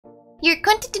Your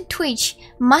content on Twitch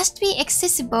must be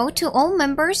accessible to all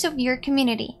members of your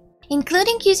community,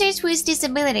 including users with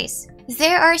disabilities.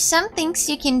 There are some things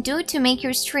you can do to make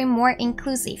your stream more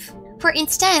inclusive. For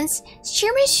instance,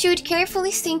 streamers should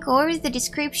carefully think over the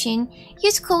description,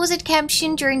 use closed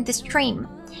caption during the stream,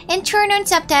 and turn on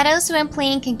subtitles when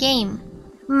playing a game.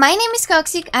 My name is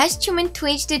qoqsik. I stream on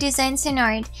Twitch to designs and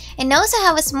art, and also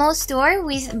have a small store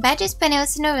with badges,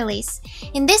 panels, and overlays.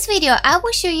 In this video, I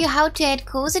will show you how to add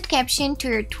closed caption to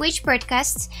your Twitch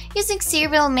broadcasts using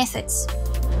several methods.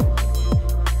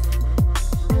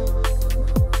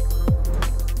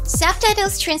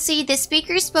 Subtitles translate the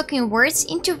speaker's spoken words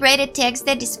into read text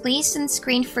that displays on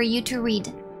screen for you to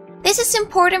read. This is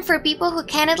important for people who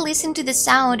cannot listen to the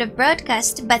sound of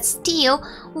broadcast but still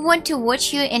want to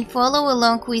watch you and follow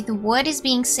along with what is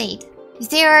being said.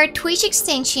 There are Twitch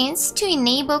extensions to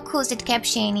enable closed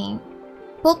captioning.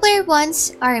 Popular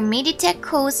ones are Meditech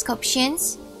Closed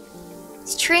Captions,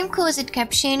 Stream Closed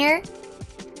Captioner,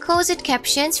 Closed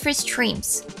Captions for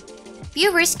streams.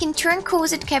 Viewers can turn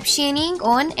closed captioning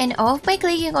on and off by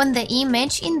clicking on the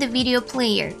image in the video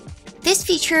player. This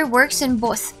feature works on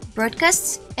both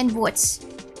broadcasts and VODs.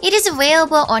 It is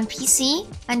available on PC,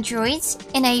 Androids,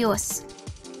 and iOS.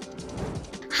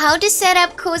 How to set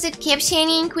up closed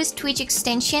captioning with Twitch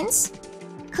extensions?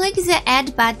 Click the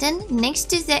Add button next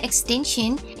to the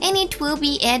extension and it will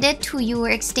be added to your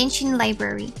extension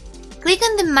library. Click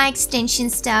on the My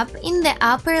Extensions tab in the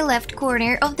upper left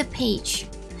corner of the page.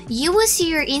 You will see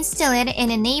your installed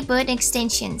and enabled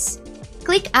extensions.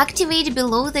 Click Activate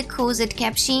below the closed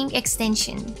captioning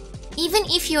extension. Even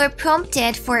if you are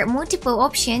prompted for multiple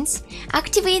options,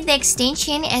 activate the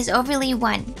extension as overlay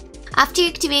 1. After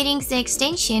activating the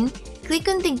extension, click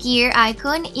on the gear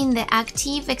icon in the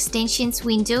Active Extensions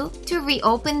window to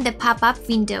reopen the pop-up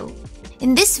window.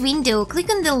 In this window, click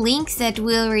on the link that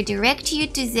will redirect you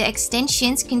to the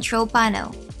extension's control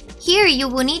panel. Here, you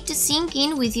will need to sync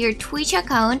in with your Twitch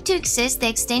account to access the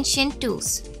extension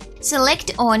tools.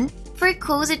 Select On for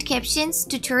closed captions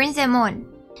to turn them on.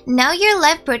 Now your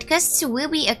live broadcasts will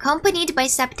be accompanied by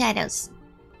subtitles.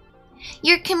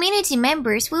 Your community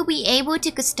members will be able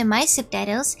to customize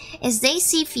subtitles as they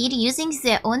see fit using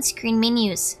the on-screen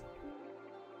menus.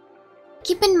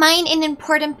 Keep in mind an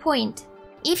important point.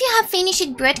 If you have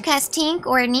finished broadcasting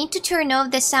or need to turn off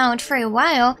the sound for a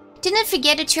while, do not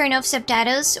forget to turn off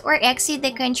subtitles or exit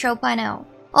the control panel.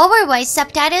 Otherwise,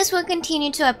 subtitles will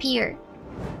continue to appear.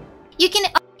 You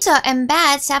can also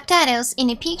embed subtitles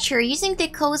in a picture using the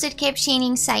closed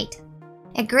captioning site.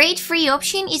 A great free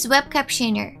option is Web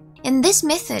Captioner. In this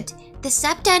method, the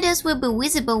subtitles will be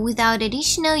visible without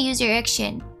additional user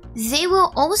action. They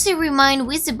will also remain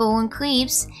visible on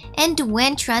clips and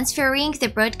when transferring the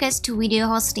broadcast to video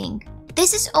hosting.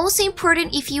 This is also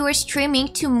important if you are streaming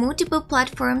to multiple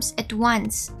platforms at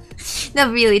once.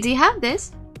 No, really, do you have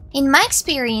this? In my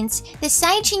experience, the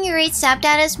site generates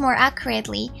subtitles more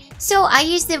accurately, so I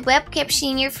use the Web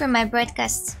Captioner for my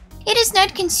broadcasts. It does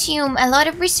not consume a lot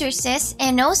of resources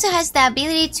and also has the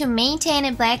ability to maintain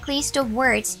a blacklist of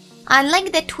words,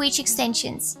 unlike the Twitch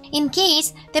extensions, in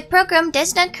case the program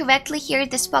does not correctly hear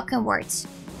the spoken words.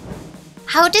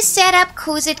 How to set up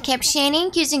closed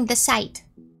captioning using the site?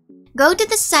 Go to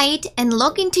the site and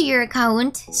log into your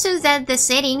account so that the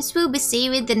settings will be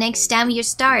saved the next time you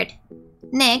start.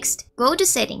 Next, go to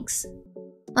Settings.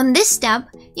 On this tab,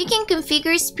 you can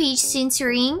configure speech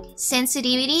censoring,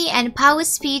 sensitivity, and pause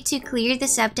speed to clear the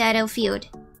subtitle field.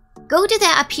 Go to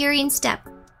the Appearance tab.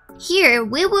 Here,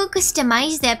 we will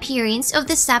customize the appearance of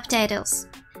the subtitles.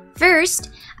 First,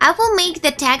 I will make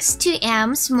the text to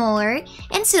M smaller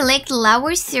and select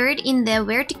lower third in the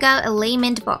vertical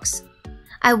alignment box.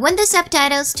 I want the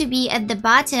subtitles to be at the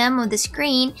bottom of the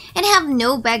screen and have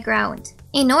no background.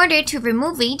 In order to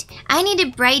remove it, I need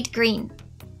a bright green.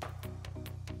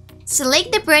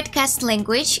 Select the broadcast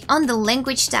language on the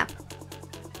Language tab.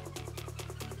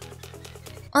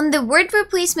 On the Word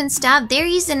Replacements tab, there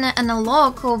is an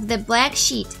analog of the black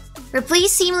sheet.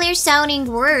 Replace similar sounding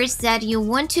words that you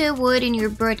want to avoid in your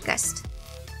broadcast.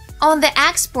 On the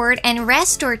Export and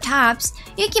Restore tabs,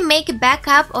 you can make a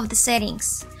backup of the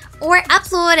settings, or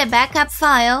upload a backup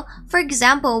file, for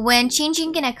example when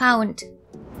changing an account.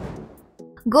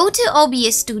 Go to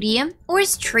OBS Studio or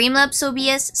Streamlabs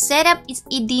OBS, setup is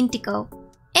identical,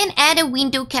 and add a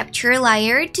window capture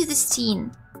layer to the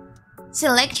scene.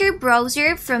 Select your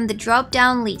browser from the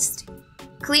drop-down list.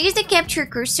 Clear the capture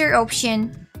cursor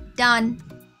option. Done.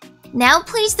 Now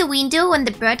place the window on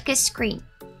the broadcast screen.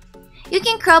 You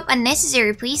can crop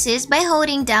unnecessary places by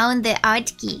holding down the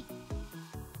Alt key.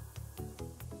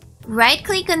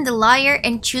 Right-click on the layer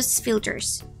and choose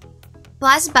Filters.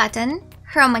 Plus button,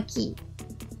 chroma key.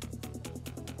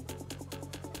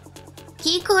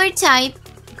 Key color type,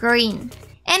 green.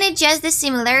 And adjust the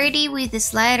similarity with the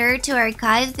slider to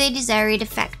archive the desired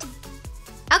effect.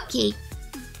 OK.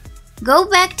 Go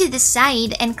back to the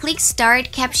site and click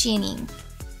Start Captioning.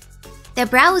 The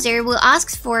browser will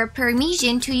ask for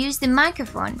permission to use the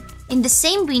microphone. In the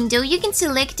same window, you can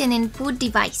select an input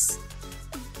device.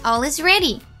 All is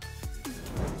ready.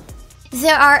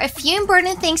 There are a few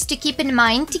important things to keep in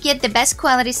mind to get the best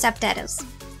quality subtitles.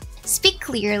 Speak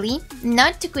clearly,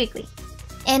 not too quickly,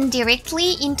 and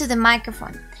directly into the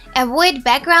microphone. Avoid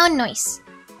background noise,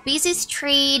 busy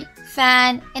street,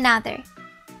 fan, and other.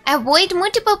 Avoid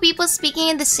multiple people speaking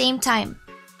at the same time.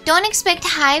 Don't expect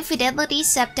high fidelity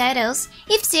subtitles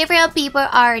if several people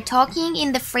are talking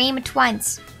in the frame at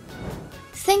once.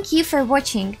 Thank you for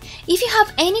watching. If you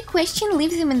have any question,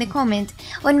 leave them in the comment.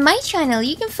 On my channel,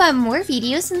 you can find more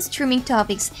videos on streaming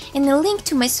topics and a link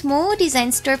to my small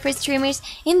design store for streamers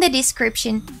in the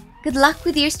description. Good luck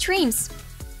with your streams.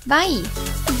 Bye!